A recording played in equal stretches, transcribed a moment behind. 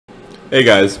Hey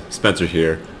guys, Spencer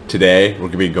here. Today we're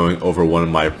going to be going over one of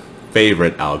my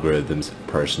favorite algorithms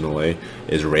personally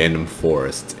is random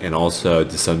forests and also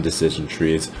some decision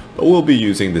trees, but we'll be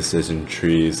using decision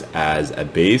trees as a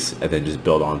base and then just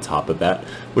build on top of that,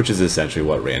 which is essentially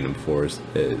what random forest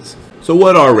is. So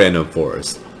what are random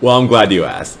forests? Well, I'm glad you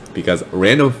asked, because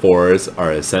random forests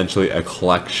are essentially a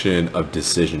collection of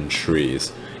decision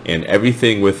trees. And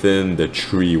everything within the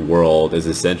tree world is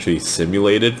essentially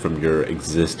simulated from your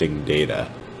existing data.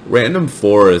 Random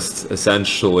forests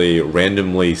essentially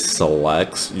randomly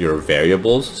selects your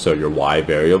variables, so your y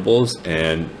variables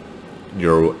and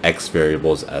your x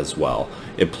variables as well.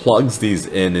 It plugs these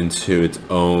into its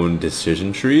own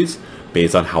decision trees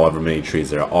based on however many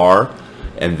trees there are,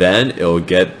 and then it'll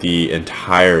get the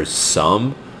entire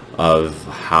sum of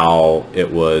how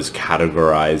it was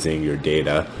categorizing your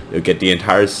data. It'll get the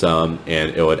entire sum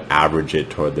and it would average it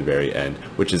toward the very end,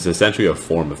 which is essentially a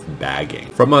form of bagging.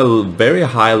 From a very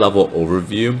high level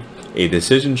overview, a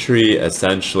decision tree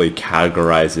essentially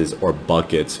categorizes or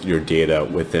buckets your data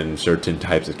within certain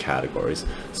types of categories.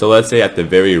 So let's say at the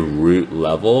very root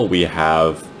level, we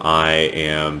have I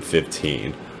am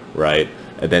 15, right?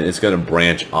 And then it's going to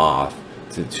branch off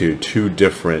to two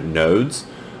different nodes.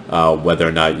 Whether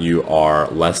or not you are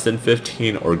less than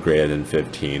 15 or greater than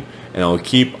 15, and it'll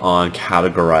keep on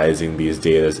categorizing these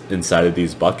data inside of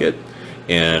these buckets,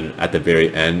 and at the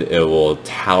very end it will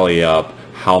tally up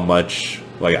how much,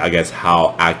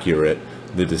 how accurate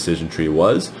the decision tree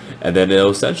was, and then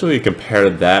it'll essentially compare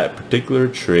that particular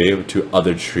tree to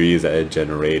other trees that it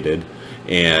generated,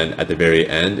 and at the very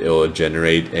end it will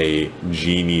generate a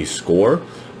Gini score.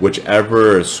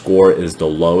 Whichever score is the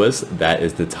lowest, that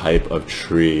is the type of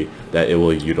tree that it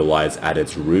will utilize at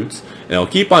its roots. And it'll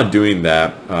keep on doing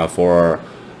that for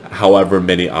however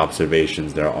many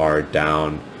observations there are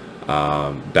down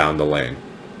the lane.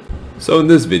 So in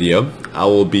this video, I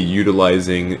will be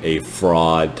utilizing a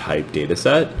fraud type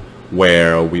dataset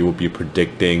where we will be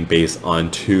predicting based on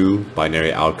two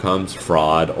binary outcomes,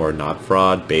 fraud or not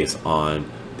fraud, based on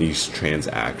these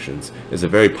transactions. It's a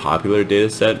very popular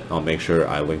data set. I'll make sure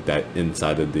I link that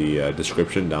inside of the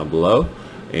description down below.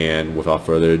 And without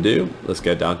further ado, let's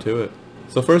get down to it.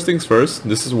 So first things first,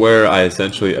 this is where I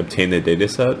essentially obtain the data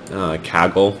set,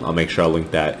 Kaggle. I'll make sure I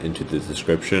link that into the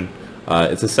description.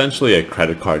 It's essentially a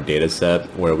credit card data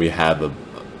set where we have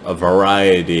a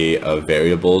variety of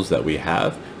variables that we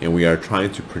have, and we are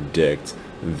trying to predict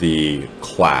the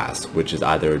class, which is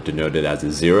either denoted as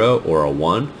a 0 or a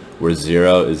 1, where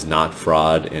 0 is not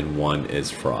fraud and 1 is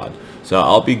fraud. So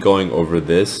I'll be going over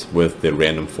this with the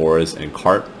random forest and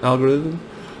cart algorithm.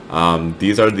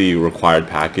 These are the required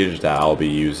package that I'll be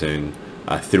using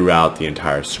throughout the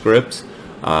entire script,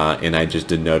 and I just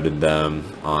denoted them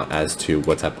as to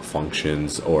what type of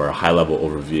functions, or a high level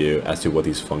overview as to what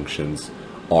these functions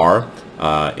are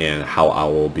and how I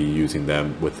will be using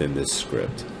them within this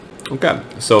script. Okay,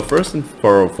 so first and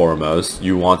foremost,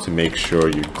 you want to make sure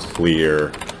you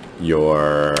clear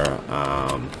your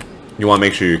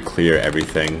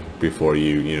everything before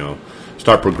you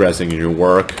start progressing in your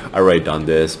work. I already done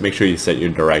this. Make sure you set your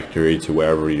directory to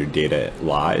wherever your data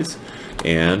lies,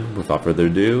 and without further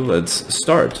ado, let's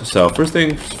start. So first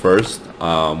things first,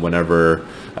 whenever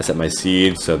I set my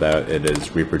seed so that it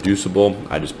is reproducible,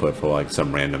 I just put for like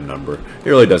some random number. It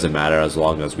really doesn't matter as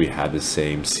long as we have the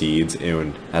same seeds,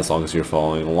 and as long as you're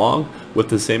following along with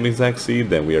the same exact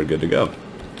seed, then we are good to go.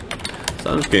 So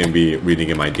I'm just going to be reading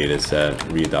in my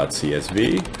dataset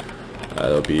read.csv.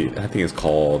 It'll be, I think it's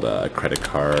called credit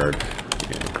card.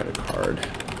 Yeah, credit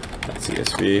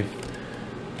card.csv.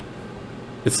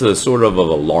 It's a sort of a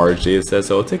large dataset,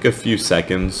 so it'll take a few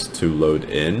seconds to load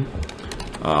in.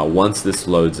 Once this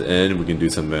loads in, we can do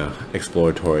some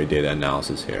exploratory data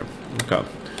analysis here. Okay,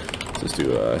 let's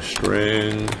do a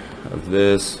string of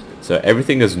this. So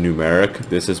everything is numeric.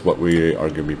 This is what we are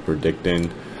going to be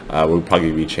predicting. We'll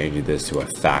probably be changing this to a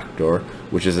factor,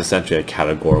 which is essentially a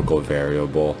categorical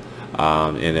variable,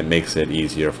 and it makes it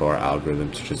easier for our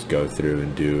algorithm to just go through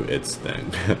and do its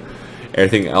thing.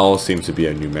 Everything else seems to be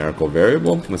a numerical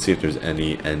variable. Let's see if there's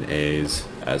any NAs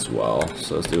as well.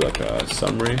 So let's do like a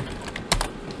summary.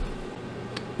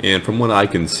 And from what I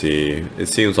can see, it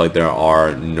seems like there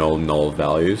are no null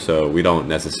values, so we don't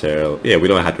necessarily, we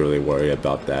don't have to really worry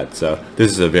about that. So this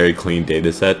is a very clean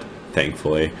data set,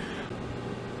 thankfully.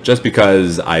 Just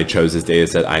because I chose this data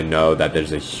set, I know that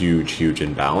there's a huge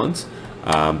imbalance.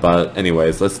 But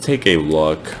anyways, let's take a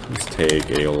look. Let's take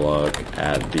a look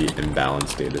at the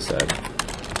imbalanced data set.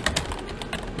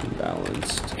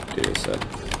 Imbalanced data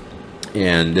set.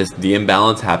 And the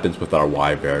imbalance happens with our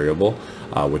y variable,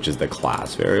 which is the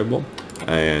class variable.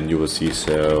 and you will see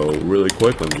so really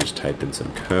quick. Let me just type in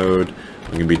some code.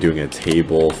 I'm going to be doing a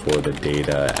table for the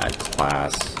data at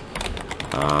class,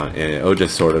 and it'll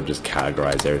just sort of just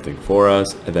categorize everything for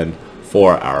us. And then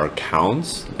for our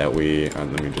counts that we,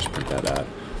 let me just print that out.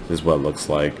 This is what it looks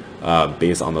like.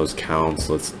 Based on those counts,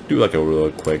 let's do like a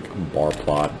really quick bar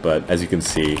plot. But as you can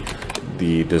see,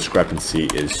 the discrepancy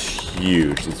is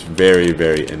huge. It's very,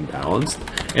 very imbalanced.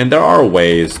 And there are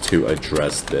ways to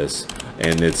address this,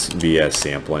 and it's via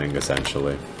sampling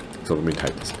essentially. So let me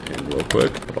type this in real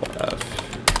quick. F.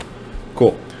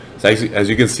 Cool. So as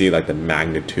you can see, like the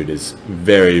magnitude is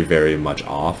very, very much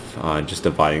off. Just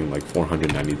dividing like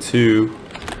 492,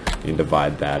 and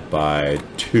divide that by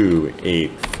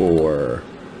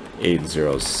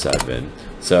 284,807.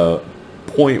 So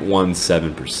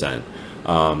 0.17%.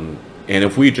 And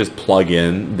if we just plug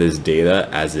in this data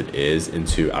as it is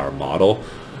into our model,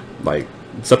 like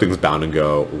something's bound to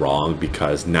go wrong,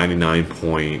 because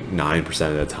 99.9%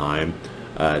 of the time,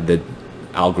 the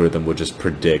algorithm will just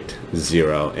predict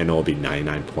 0 and it will be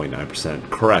 99.9%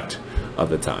 correct of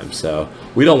the time. So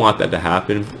we don't want that to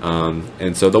happen.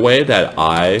 And so the way that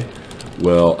I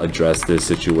will address this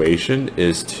situation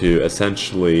is to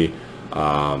essentially,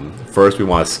 first we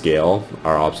want to scale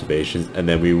our observations, and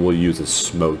then we will use a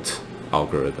SMOTE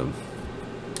algorithm.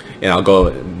 And I'll go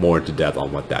more into depth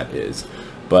on what that is.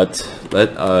 But let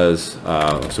us,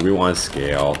 so we want to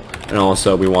scale, and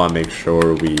also we want to make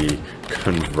sure we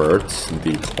convert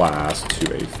the class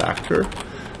to a factor.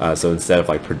 So instead of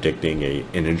like predicting a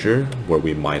integer where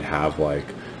we might have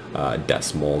like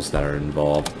decimals that are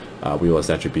involved, we will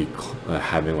essentially be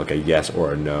having like a yes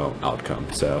or a no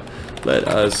outcome. So let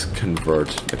us convert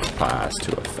the class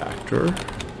to a factor,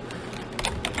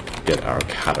 get our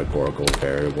categorical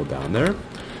variable down there,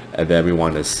 and then we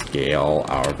want to scale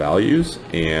our values.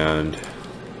 And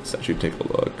let's actually take a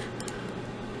look.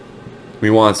 We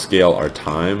want to scale our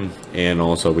time, and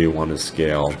also we want to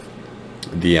scale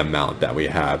the amount that we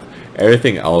have.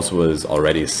 Everything else was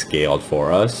already scaled for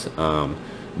us.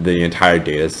 The entire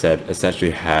data set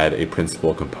essentially had a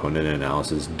principal component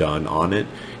analysis done on it,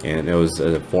 and it was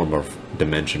a form of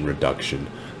dimension reduction.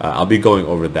 I'll be going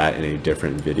over that in a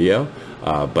different video,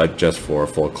 but just for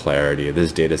full clarity,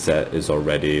 this data set is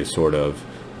already sort of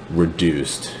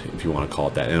reduced, if you want to call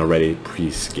it that, and already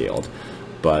pre-scaled.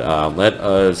 But let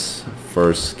us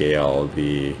first scale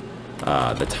the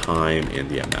time and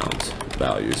the amount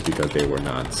values, because they were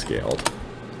not scaled.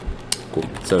 Cool.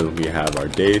 So we have our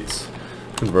dates,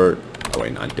 convert, oh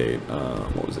wait, not date,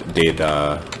 what was it,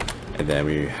 data, and then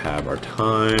we have our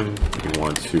time. We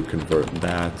want to convert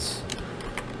that,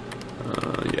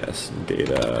 yes,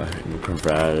 data, and we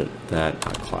convert that,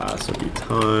 not class, so it'll be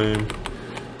time,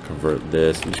 convert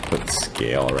this, and just put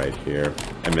scale right here.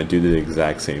 I'm going to do the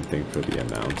exact same thing for the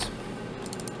amount,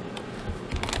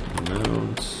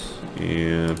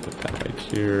 and put that right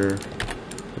here.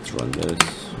 Let's run this.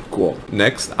 Cool.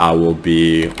 Next, I will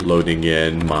be loading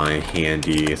in my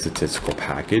handy statistical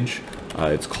package.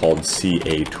 It's called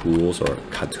CA Tools, or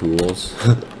Katools.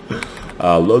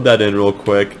 Load that in real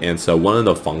quick. And so one of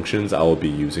the functions I will be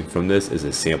using from this is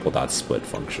a sample.split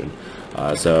function.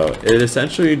 So it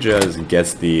essentially just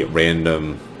gets the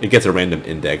random, it gets a random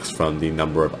index from the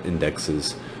number of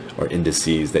indexes or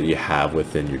indices that you have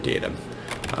within your data.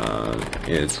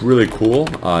 And it's really cool.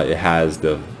 It has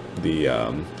the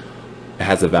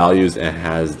values, and it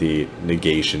has the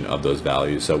negation of those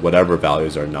values. So whatever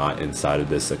values are not inside of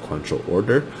this sequential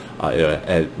order,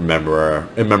 it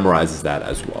memorizes that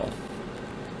as well.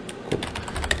 Cool.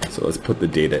 So let's put the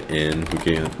data in.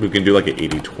 We can do like an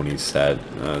 80-20 set.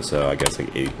 So I guess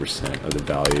like 80% of the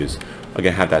values. We're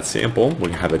gonna have that sample. We're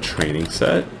gonna have a training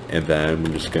set, and then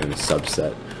we're just gonna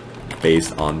subset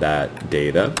based on that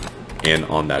data and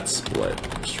on that split,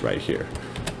 just right here.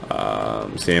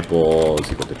 Sample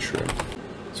is equal to true.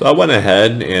 So I went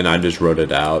ahead and I just wrote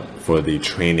it out for the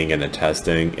training and the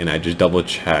testing, and I just double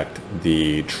checked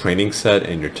the training set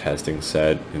and your testing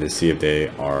set and to see if they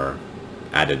are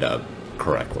added up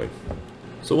correctly.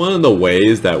 So one of the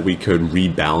ways that we could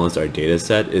rebalance our data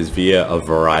set is via a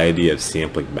variety of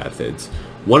sampling methods.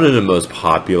 One of the most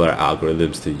popular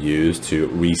algorithms to use to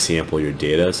resample your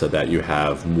data so that you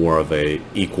have more of a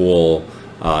equal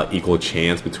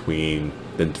chance between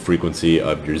the frequency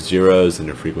of your zeros and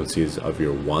the frequencies of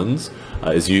your ones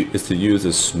is to use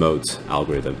a SMOTE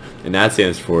algorithm, and that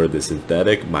stands for the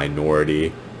synthetic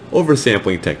minority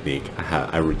oversampling technique.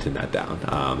 I've written that down,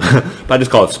 but I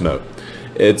just call it SMOTE.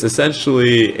 It's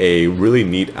essentially a really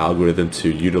neat algorithm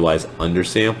to utilize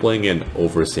undersampling and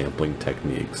oversampling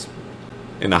techniques.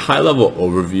 And a high-level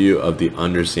overview of the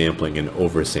undersampling and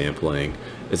oversampling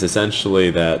is essentially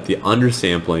that the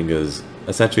undersampling is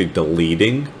essentially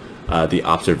deleting the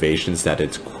observations that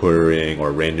it's querying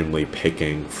or randomly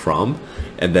picking from.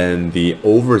 And then the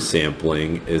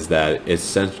oversampling is that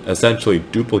it's essentially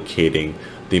duplicating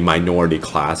the minority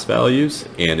class values,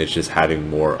 and it's just having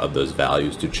more of those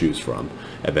values to choose from.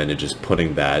 And then it's just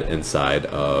putting that inside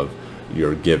of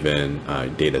your given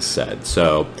data set.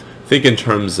 So think in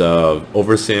terms of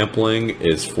oversampling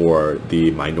is for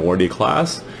the minority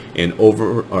class, and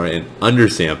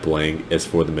undersampling is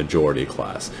for the majority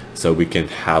class. So we can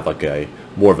have like a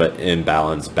more of an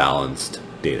imbalanced, balanced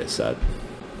data set.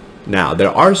 Now, there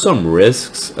are some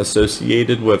risks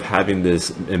associated with having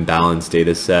this imbalanced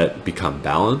data set become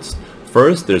balanced.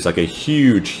 First, there's like a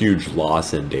huge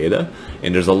loss in data,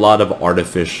 and there's a lot of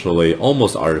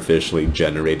almost artificially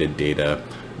generated data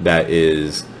that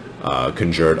is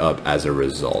conjured up as a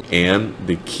result. And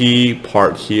the key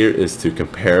part here is to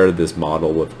compare this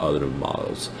model with other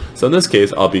models. So in this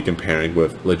case, I'll be comparing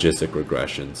with logistic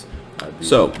regressions.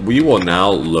 So we will now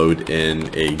load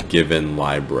in a given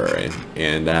library,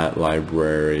 and that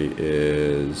library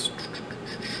is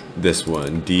this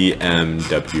one,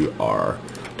 DMWR.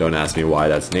 Don't ask me why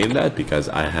that's named that, because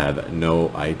I have no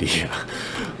idea.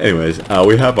 Anyways,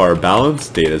 we have our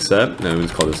balanced data set, and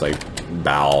let's call this like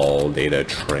BAL data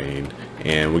trained,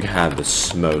 and we have the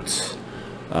SMOTE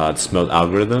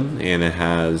algorithm, and it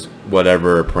has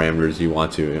whatever parameters you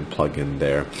want to plug in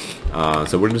there.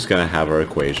 So we're just going to have our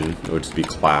equation, which would be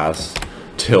class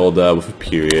tilde with a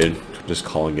period, just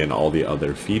calling in all the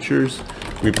other features.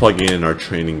 We plug in our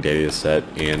training data set,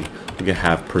 and we can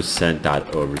have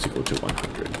 %.over is equal to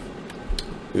 100.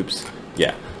 Oops.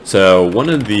 Yeah. So one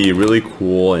of the really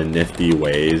cool and nifty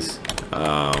ways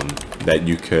that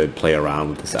you could play around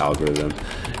with this algorithm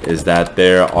is that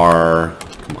there are,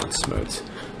 come on, SMOTE,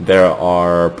 there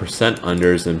are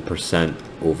 %unders and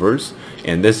 %overs,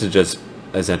 and this is just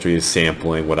essentially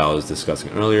sampling what I was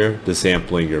discussing earlier,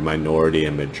 sampling your minority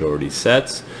and majority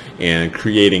sets and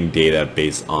creating data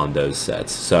based on those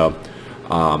sets. So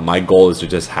my goal is to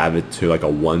just have it to like a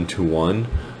 1-to-1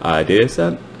 data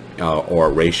set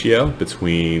or ratio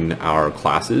between our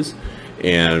classes,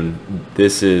 and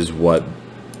this is what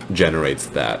generates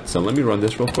that. So let me run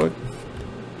this real quick,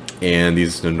 and you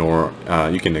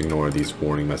can ignore these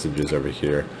warning messages over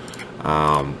here.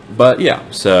 But yeah,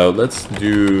 so let's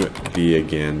do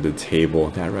the table.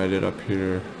 Did I write it up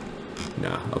here?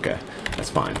 No, okay, that's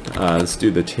fine. Let's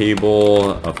do the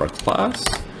table of our class,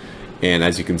 and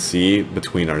as you can see,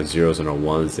 between our zeros and our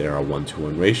ones, there are a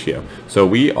 1-to-1 ratio. So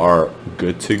we are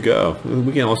good to go.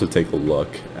 We can also take a look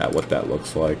at what that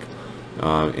looks like.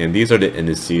 And these are the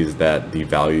indices that the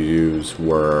values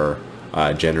were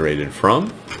generated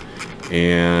from.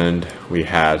 And we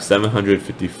have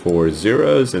 754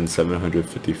 zeros and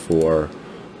 754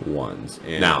 ones.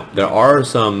 And now, there are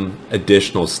some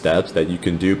additional steps that you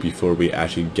can do before we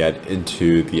actually get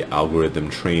into the algorithm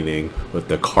training with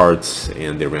the carts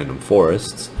and the random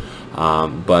forests.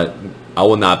 But I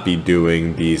will not be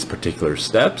doing these particular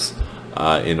steps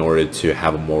in order to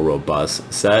have a more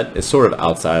robust set. It's sort of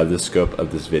outside of the scope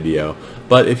of this video,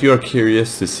 but if you're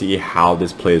curious to see how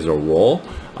this plays a role,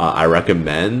 I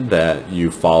recommend that you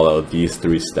follow these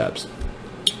 3 steps.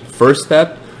 First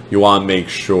step, you want to make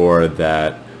sure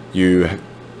that you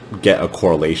get a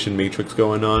correlation matrix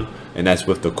going on, and that's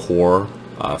with the core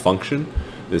function,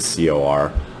 this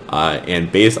COR.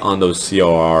 And based on those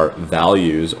COR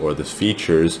values or the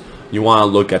features, you want to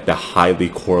look at the highly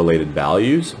correlated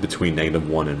values between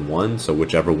 -1 and 1. So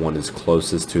whichever one is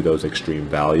closest to those extreme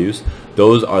values,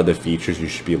 those are the features you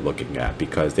should be looking at,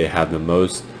 because they have the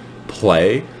most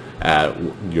play at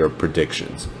your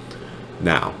predictions.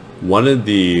 Now, one of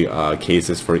the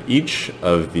cases for each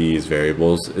of these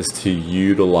variables is to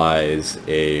utilize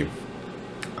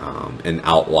an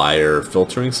outlier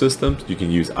filtering system. You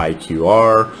can use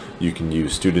IQR, you can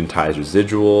use studentized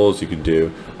residuals, you can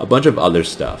do a bunch of other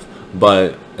stuff.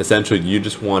 But essentially, you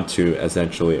just want to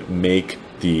essentially make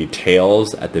the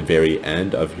tails at the very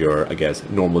end of your, I guess,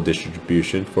 normal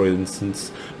distribution, for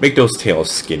instance, make those tails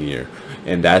skinnier.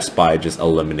 And that's by just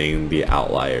eliminating the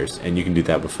outliers. And you can do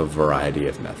that with a variety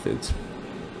of methods.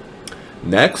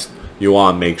 Next, you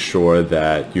want to make sure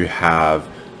that you have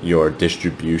your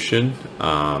distribution.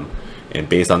 And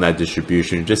based on that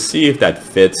distribution, just see if that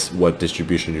fits what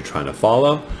distribution you're trying to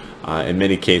follow. In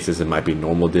many cases, it might be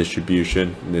normal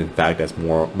distribution. In fact, that's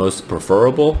most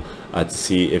preferable to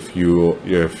see if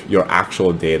your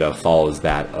actual data follows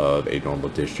that of a normal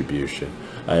distribution.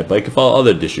 But you can follow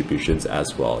other distributions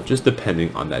as well, just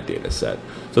depending on that data set.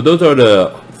 So those are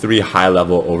the 3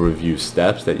 high-level overview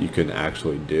steps that you can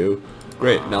actually do.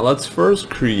 Great. Now let's first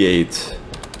create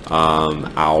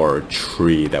our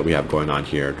tree that we have going on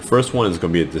here. The first one is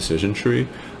going to be a decision tree.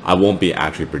 I won't be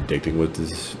actually predicting with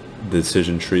this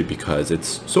decision tree because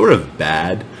it's sort of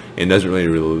bad and doesn't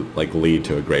really like lead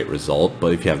to a great result.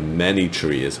 But if you have many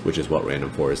trees, which is what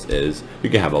random forest is, you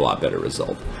can have a lot better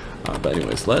result. But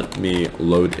anyways, let me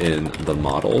load in the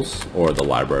models or the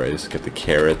libraries. Get the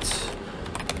carrots,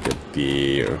 get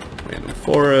the random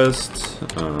forest,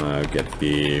 get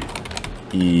the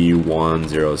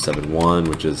E1071,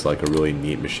 which is like a really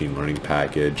neat machine learning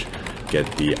package. Get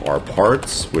the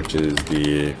rparts, which is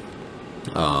the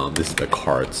this is the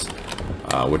carts,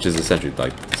 which is essentially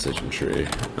like the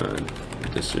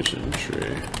decision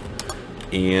tree.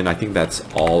 And I think that's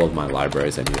all of my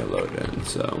libraries I need to load in.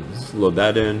 So let's load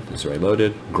that in. It's already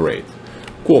loaded. Great.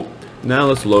 Cool. Now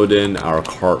let's load in our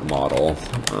cart model.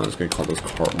 I'm just going to call this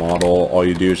cart model. All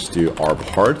you do is just do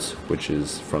rparts, which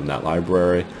is from that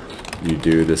library. You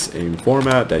do the same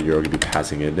format that you're going to be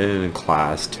passing it in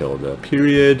class tilde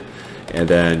period. And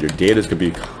then your data is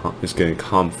going to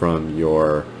come from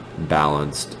your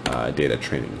balanced data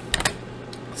training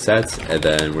sets. And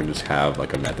then we're going to just have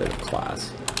like a method of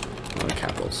class.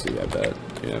 Capital C, I bet.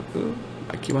 Yeah,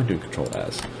 I keep on doing Control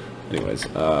S. Anyways,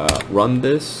 run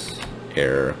this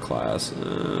error class.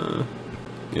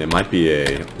 Yeah, it might be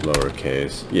a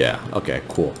lowercase. Yeah, okay,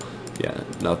 cool. Yeah,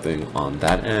 nothing on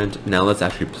that end. Now let's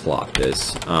actually plot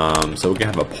this. So we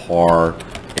can have a par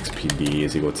xpd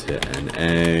is equal to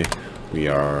na. We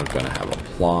are going to have a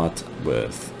plot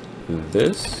with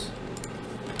this.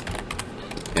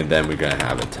 And then we're going to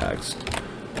have a text.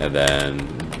 And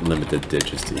then limited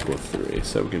digits to equal 3.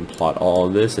 So we can plot all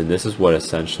of this, and this is what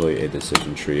essentially a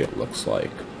decision tree looks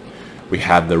like. We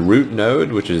have the root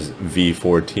node, which is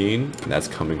V14, and that's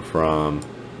coming from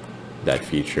that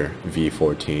feature,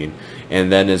 V14.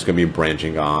 And then it's going to be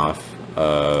branching off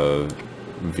of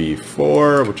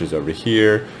V4, which is over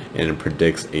here, and it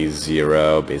predicts a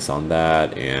 0 based on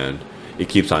that, and it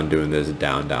keeps on doing this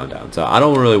down, down, down. So I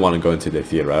don't really want to go into the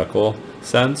theoretical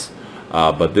sense.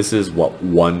 But this is what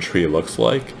one tree looks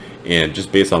like, and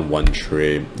just based on one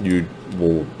tree, you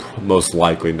will most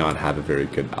likely not have a very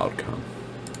good outcome.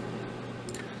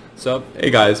 So, hey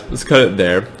guys, let's cut it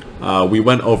there. We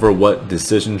went over what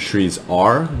decision trees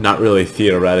are, not really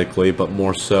theoretically, but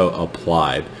more so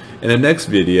applied. In the next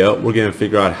video, we're going to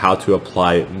figure out how to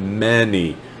apply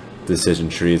many decision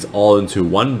trees all into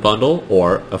one bundle,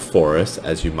 or a forest,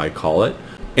 as you might call it.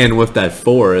 And with that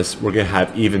forest, we're going to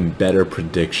have even better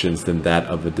predictions than that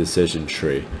of a decision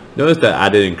tree. Notice that I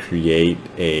didn't create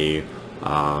a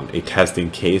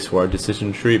testing case for our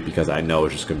decision tree because I know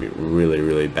it's just going to be really,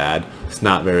 really bad. It's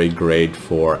not very great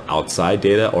for outside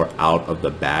data or out of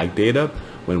the bag data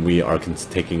when we are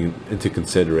taking into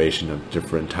consideration of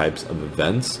different types of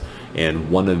events. And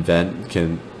one event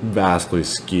can vastly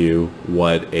skew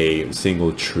what a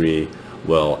single tree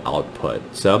will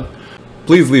output. So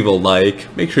please leave a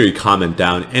like, make sure you comment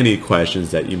down any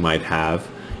questions that you might have,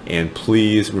 and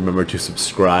please remember to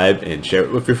subscribe and share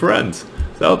it with your friends.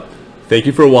 So, thank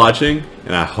you for watching,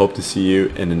 and I hope to see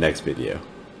you in the next video.